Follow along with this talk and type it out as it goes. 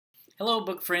Hello,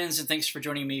 book friends, and thanks for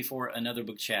joining me for another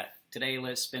book chat. Today,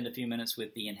 let's spend a few minutes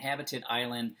with The Inhabited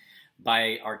Island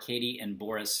by Arkady and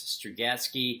Boris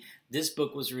Strugatsky. This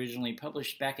book was originally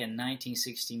published back in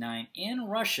 1969 in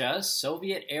Russia,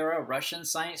 Soviet-era Russian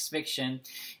science fiction.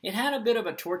 It had a bit of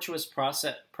a tortuous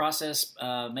process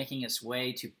making its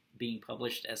way to being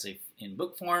published as in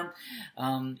book form.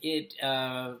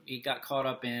 It got caught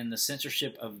up in the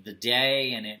censorship of the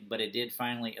day, but it did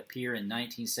finally appear in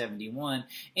 1971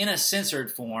 in a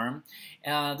censored form.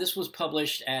 This was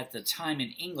published at the time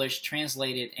in English,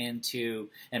 translated into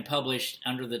and published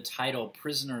under the title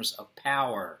Prisoners of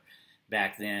Power.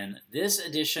 Back then. This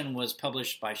edition was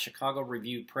published by Chicago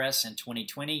Review Press in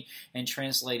 2020 and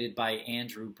translated by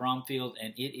Andrew Bromfield,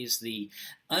 and it is the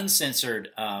uncensored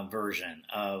version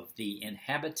of The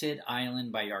Inhabited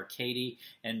Island by Arkady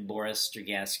and Boris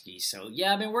Strugatsky. So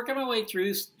yeah, I've been working my way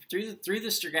through the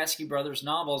Strugatsky brothers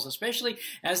novels, especially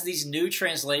as these new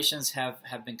translations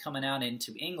have been coming out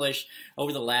into English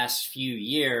over the last few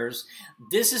years.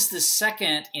 This is the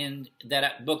second in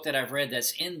that book that I've read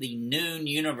that's in the Noon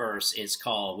universe, it's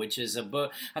called, which is a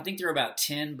book, I think there are about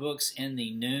 10 books in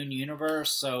the Noon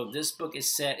universe, so this book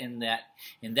is set in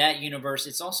that universe.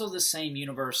 It's also the same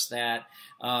universe that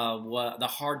The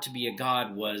Hard to Be a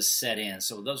God was set in.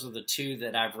 So those are the two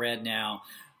that I've read now.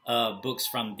 Books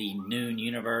from the Noon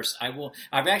universe.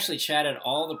 I've actually chatted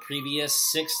all the previous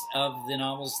 6 of the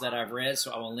novels that I've read,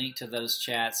 so I will link to those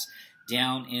chats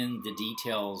down in the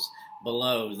details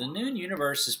below. The Noon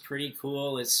universe is pretty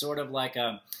cool. It's sort of like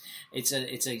it's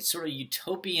a sort of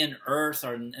utopian Earth,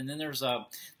 and then there's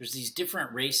these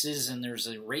different races, and there's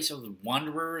a race of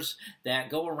wanderers that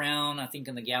go around, I think,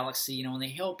 in the galaxy, and they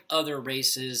help other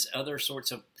races, other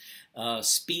sorts of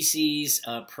species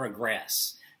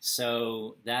progress.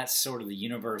 So that's sort of the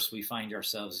universe we find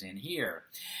ourselves in here.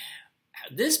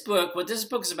 What this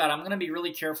book is about, I'm going to be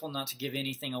really careful not to give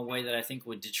anything away that I think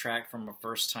would detract from a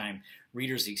first-time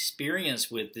reader's experience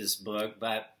with this book,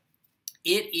 but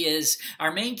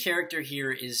our main character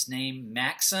here is named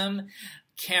Maxim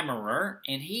Kammerer,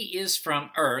 and he is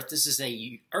from Earth. This is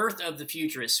a Earth of the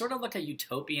future. It's sort of like a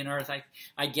utopian Earth,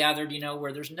 I gathered,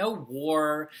 where there's no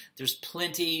war, there's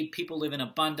plenty, people live in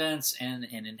abundance and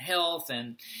in health,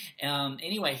 and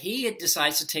anyway, he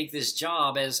decides to take this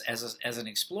job as an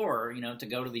explorer, to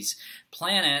go to these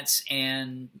planets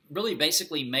and really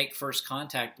basically make first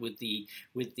contact with the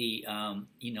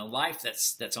life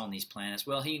that's on these planets.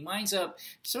 Well, he winds up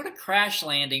sort of crash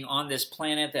landing on this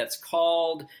planet that's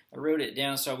called, I wrote it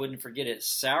down so I wouldn't forget it,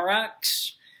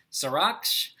 Sarax,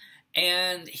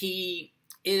 and he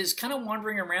is kind of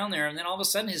wandering around there, and then all of a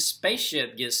sudden his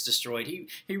spaceship gets destroyed.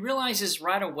 He realizes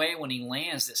right away when he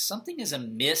lands that something is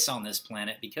amiss on this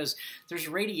planet because there's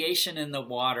radiation in the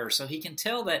water, so he can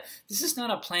tell that this is not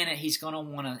a planet he's going to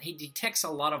want to. He detects a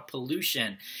lot of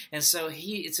pollution, and so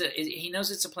he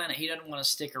knows it's a planet he doesn't want to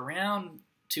stick around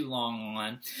too long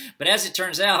on. But as it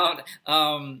turns out,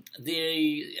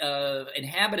 the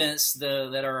inhabitants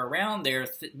that are around there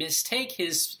mistake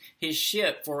his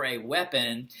ship for a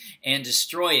weapon and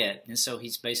destroy it, and so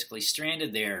he's basically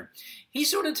stranded there. He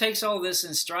sort of takes all this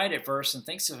in stride at first and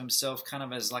thinks of himself kind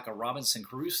of as like a Robinson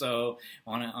Crusoe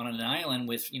on an island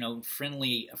with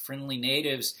friendly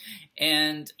natives,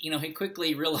 and he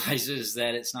quickly realizes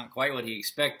that it's not quite what he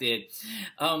expected.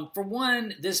 For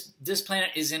one, this planet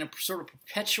is in a sort of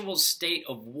perpetual state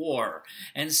of war,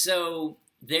 and so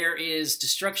there is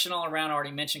destruction all around. I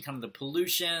already mentioned kind of the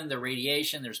pollution, the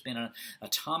radiation. There's been an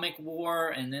atomic war,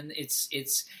 and then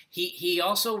he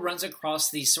also runs across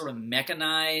these sort of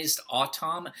mechanized,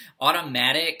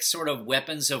 automatic sort of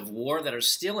weapons of war that are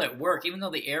still at work, even though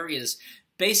the area is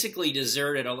basically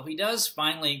deserted. Although he does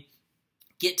finally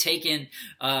get taken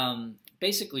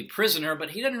basically prisoner,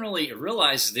 but he doesn't really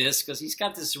realize this because he's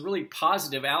got this really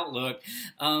positive outlook,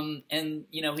 and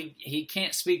he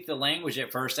can't speak the language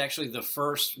at first. Actually, the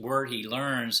first word he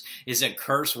learns is a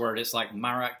curse word. It's like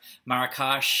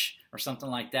Marrakesh or something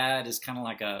like that. Is kind of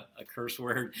like a curse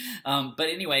word. But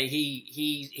anyway,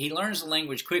 he learns the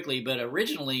language quickly. But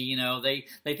originally,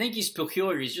 they think he's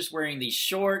peculiar. He's just wearing these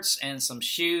shorts and some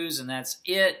shoes, and that's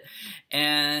it.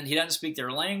 And he doesn't speak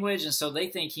their language, and so they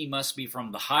think he must be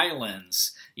from the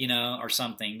Highlands, or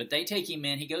something. But they take him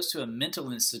in. He goes to a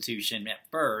mental institution at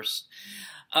first.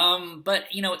 But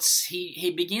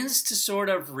he begins to sort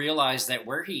of realize that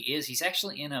where he is, he's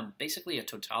actually in basically a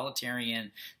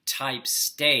totalitarian type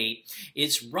state.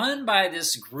 It's run by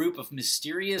this group of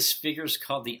mysterious figures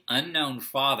called the Unknown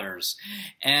Fathers.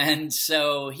 And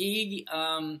so he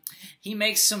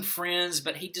makes some friends,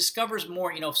 but he discovers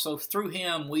more, so through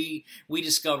him we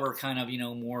discover kind of,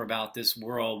 more about this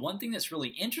world. One thing that's really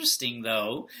interesting,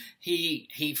 though,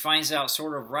 he finds out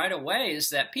sort of right away is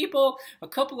that people a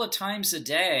couple of times a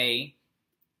day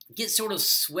get sort of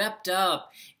swept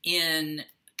up in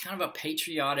kind of a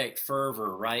patriotic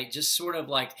fervor, right? Just sort of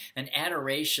like an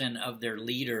adoration of their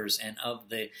leaders and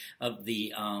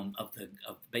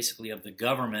basically of the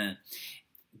government.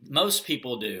 Most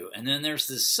people do. And then there's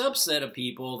this subset of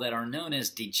people that are known as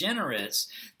degenerates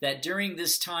that during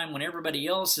this time when everybody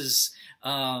else is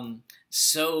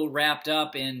so wrapped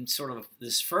up in sort of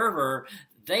this fervor,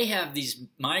 they have these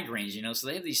migraines, so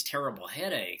they have these terrible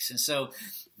headaches. And so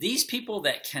these people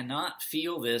that cannot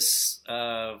feel this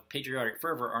patriotic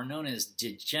fervor are known as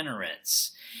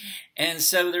degenerates. And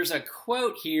so there's a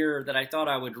quote here that I thought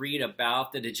I would read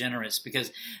about the degenerates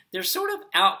because they're sort of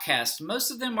outcasts. Most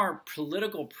of them are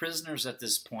political prisoners at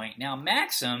this point. Now,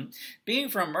 Maxim, being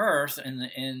from Earth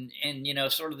and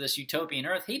sort of this utopian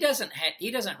Earth, he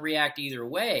doesn't react either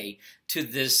way to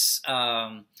this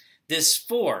this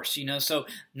force, so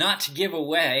not to give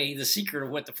away the secret of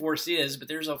what the force is, but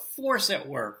there's a force at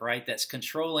work, right, that's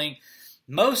controlling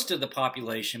most of the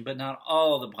population, but not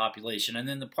all of the population. And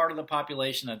then the part of the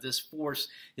population that this force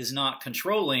is not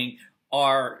controlling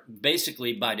are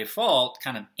basically by default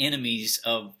kind of enemies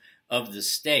of the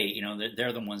state.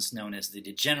 They're the ones known as the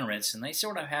degenerates, and they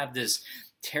sort of have this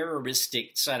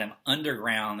terroristic side of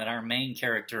underground that our main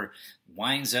character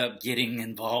winds up getting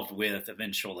involved with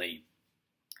eventually.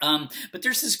 But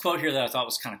there's this quote here that I thought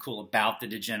was kind of cool about the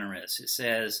degenerates. It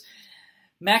says,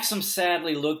 Maxim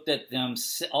sadly looked at them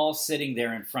all sitting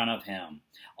there in front of him,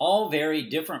 all very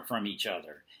different from each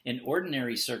other. In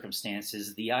ordinary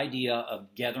circumstances, the idea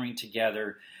of gathering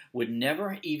together would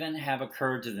never even have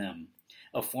occurred to them.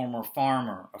 A former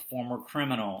farmer, a former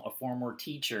criminal, a former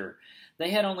teacher. They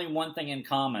had only one thing in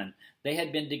common. They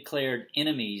had been declared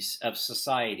enemies of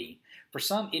society. For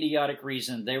some idiotic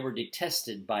reason, they were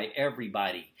detested by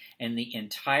everybody, and the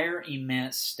entire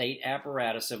immense state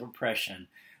apparatus of oppression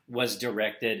was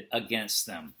directed against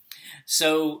them.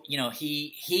 So,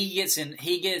 he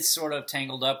gets sort of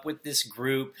tangled up with this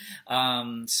group,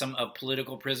 some of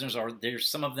political prisoners, or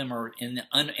some of them are in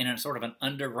a sort of an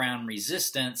underground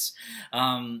resistance,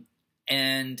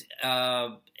 and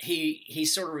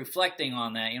he's sort of reflecting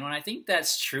on that, and I think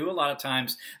that's true a lot of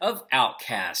times of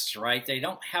outcasts, right? They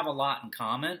don't have a lot in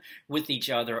common with each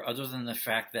other than the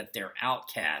fact that they're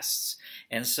outcasts,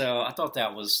 and so I thought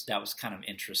that was kind of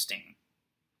interesting.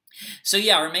 So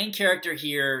yeah, our main character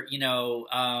here,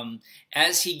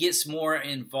 as he gets more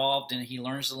involved and he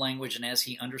learns the language and as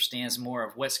he understands more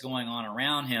of what's going on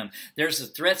around him, there's the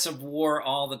threats of war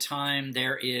all the time.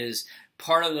 There is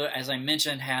part of the, as I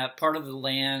mentioned, part of the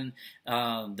land,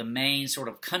 the main sort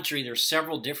of country. There's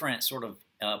several different sort of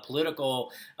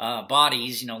political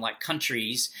bodies, like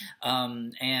countries,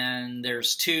 and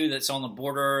there's two that's on the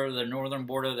border, the northern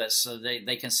border, that's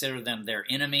they consider them their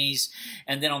enemies,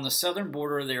 and then on the southern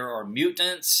border there are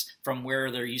mutants from where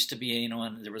there used to be,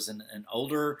 and there was an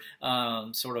older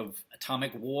sort of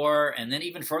atomic war, and then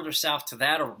even further south to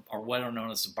that are what are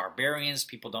known as the barbarians.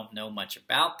 People don't know much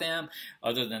about them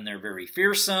other than they're very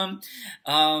fearsome,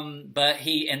 and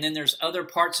then there's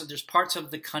parts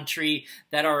of the country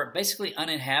that are basically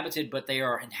uninhabited, but they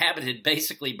are inhabited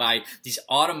basically by these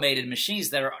automated machines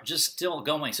that are just still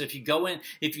going. So if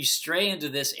you stray into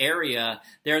this area,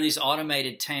 there are these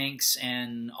automated tanks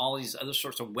and all these other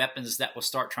sorts of weapons that will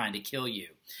start trying to kill you.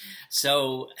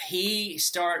 So he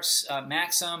starts,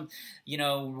 Maxim,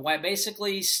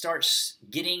 basically starts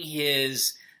getting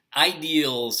his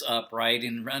ideals up, right,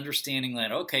 and understanding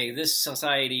that, okay, this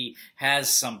society has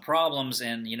some problems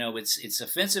and, it's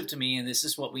offensive to me and this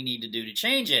is what we need to do to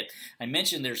change it. I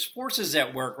mentioned there's forces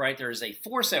at work, right? There is a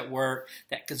force at work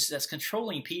that's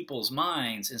controlling people's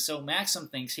minds. And so Maxim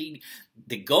thinks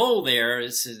the goal there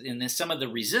is, in some of the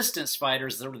resistance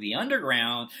fighters that are the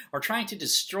underground are trying to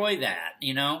destroy that,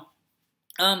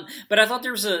 But I thought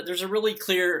there's a really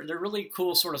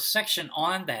cool sort of section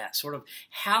on that, sort of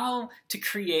how to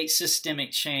create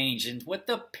systemic change and what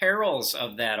the perils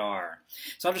of that are.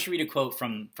 So I'll just read a quote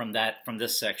from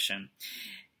this section.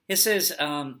 It says,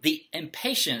 "The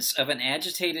impatience of an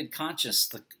agitated conscience,"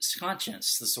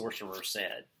 the sorcerer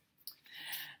said.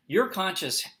 Your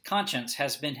conscience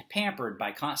has been pampered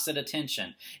by constant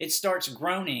attention. It starts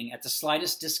groaning at the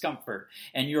slightest discomfort,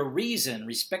 and your reason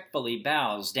respectfully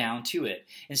bows down to it,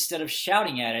 instead of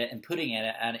shouting at it and putting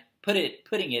it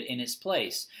putting it in its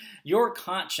place. Your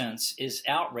conscience is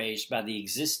outraged by the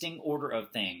existing order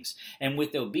of things, and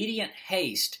with obedient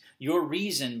haste, your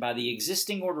reason by the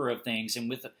existing order of things, and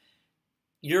with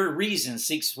your reason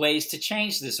seeks ways to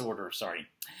change this order.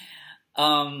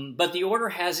 But the order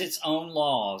has its own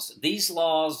laws. These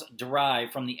laws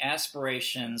derive from the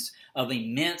aspirations of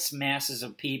immense masses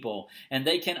of people, and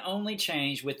they can only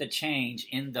change with a change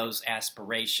in those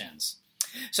aspirations.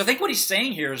 So I think what he's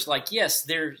saying here is like, yes,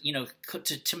 there,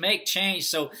 to make change.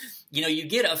 So, you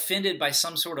get offended by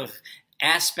some sort of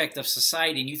aspect of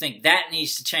society and you think that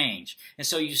needs to change. And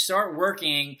so you start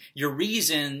working, your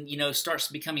reason, starts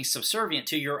becoming subservient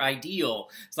to your ideal.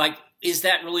 It's like, is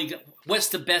that really, what's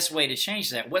the best way to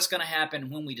change that? What's going to happen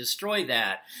when we destroy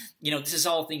that? This is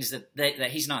all things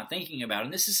that he's not thinking about.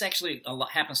 And this is actually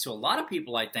happens to a lot of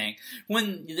people, I think,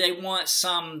 when they want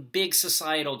some big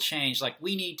societal change, like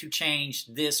we need to change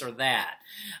this or that.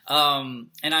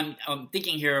 And I'm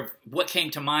thinking here of what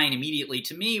came to mind immediately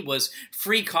to me was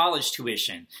free college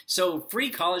tuition. So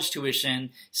free college tuition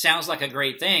sounds like a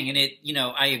great thing. And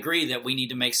I agree that we need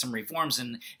to make some reforms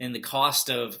in the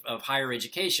cost of higher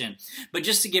education. But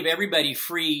just to give everybody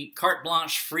free, carte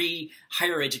blanche, free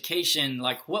higher education,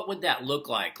 like what would that look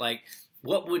like? Like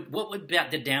what would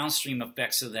the downstream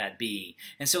effects of that be?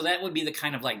 And so that would be the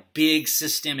kind of like big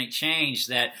systemic change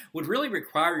that would really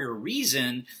require your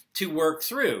reason to work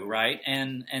through, right?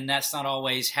 And that's not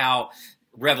always how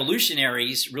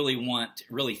revolutionaries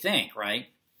really think, right?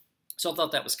 So I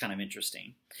thought that was kind of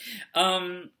interesting.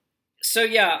 So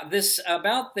yeah, this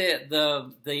about the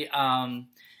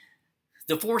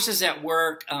forces at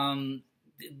work,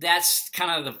 that's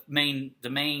kind of the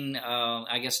main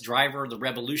I guess driver, the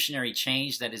revolutionary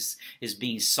change that is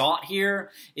being sought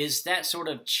here is that sort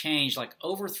of change, like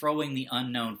overthrowing the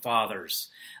unknown fathers.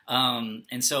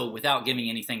 And so without giving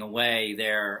anything away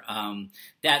there,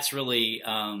 that's really,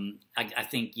 I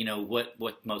think,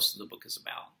 what most of the book is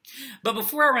about. But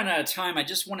before I run out of time, I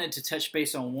just wanted to touch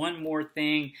base on one more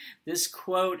thing. This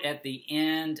quote at the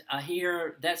end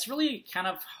here, that's really kind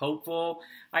of hopeful,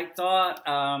 I thought.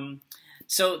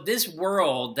 So this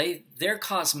world, their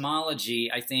cosmology,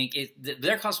 I think,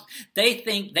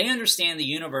 they understand the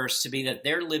universe to be that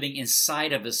they're living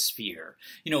inside of a sphere.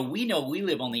 We know we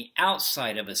live on the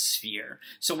outside of a sphere.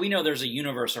 So we know there's a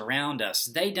universe around us.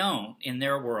 They don't in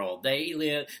their world.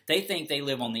 They think they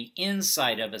live on the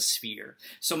inside of a sphere.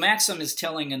 So Maxim is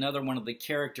telling another one of the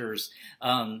characters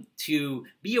to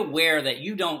be aware that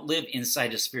you don't live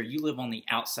inside a sphere. You live on the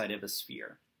outside of a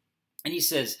sphere. And he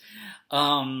says,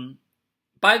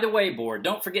 by the way, Board,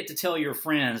 don't forget to tell your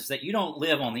friends that you don't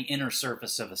live on the inner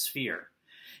surface of a sphere.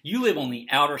 You live on the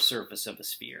outer surface of a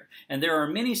sphere, and there are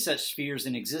many such spheres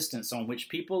in existence on which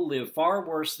people live far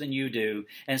worse than you do,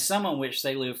 and some on which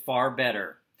they live far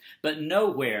better. But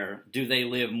nowhere do they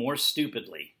live more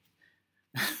stupidly.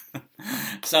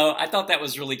 So I thought that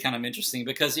was really kind of interesting,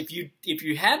 because if you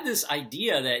have this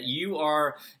idea that you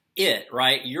are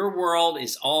right? Your world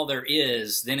is all there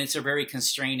is, then it's a very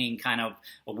constraining kind of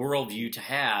a worldview to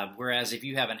have. Whereas if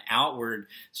you have an outward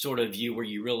sort of view where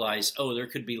you realize, oh, there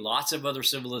could be lots of other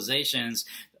civilizations,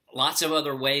 lots of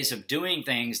other ways of doing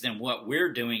things than what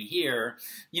we're doing here,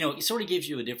 it sort of gives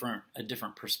you a different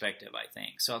perspective, I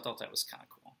think. So I thought that was kind of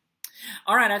cool.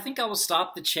 All right, I think I will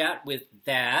stop the chat with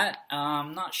that.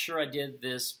 I'm not sure I did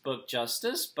this book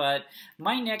justice, but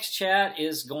my next chat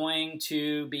is probably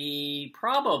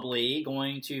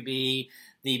going to be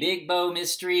The Big Bow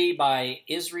Mystery by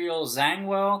Israel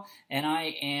Zangwill, and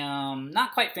I am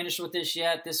not quite finished with this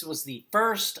yet. This was the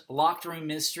first locked room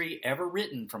mystery ever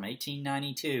written from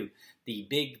 1892, The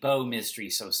Big Bow Mystery,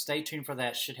 so stay tuned for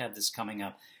that. Should have this coming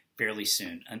up fairly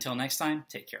soon. Until next time,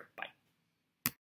 take care. Bye.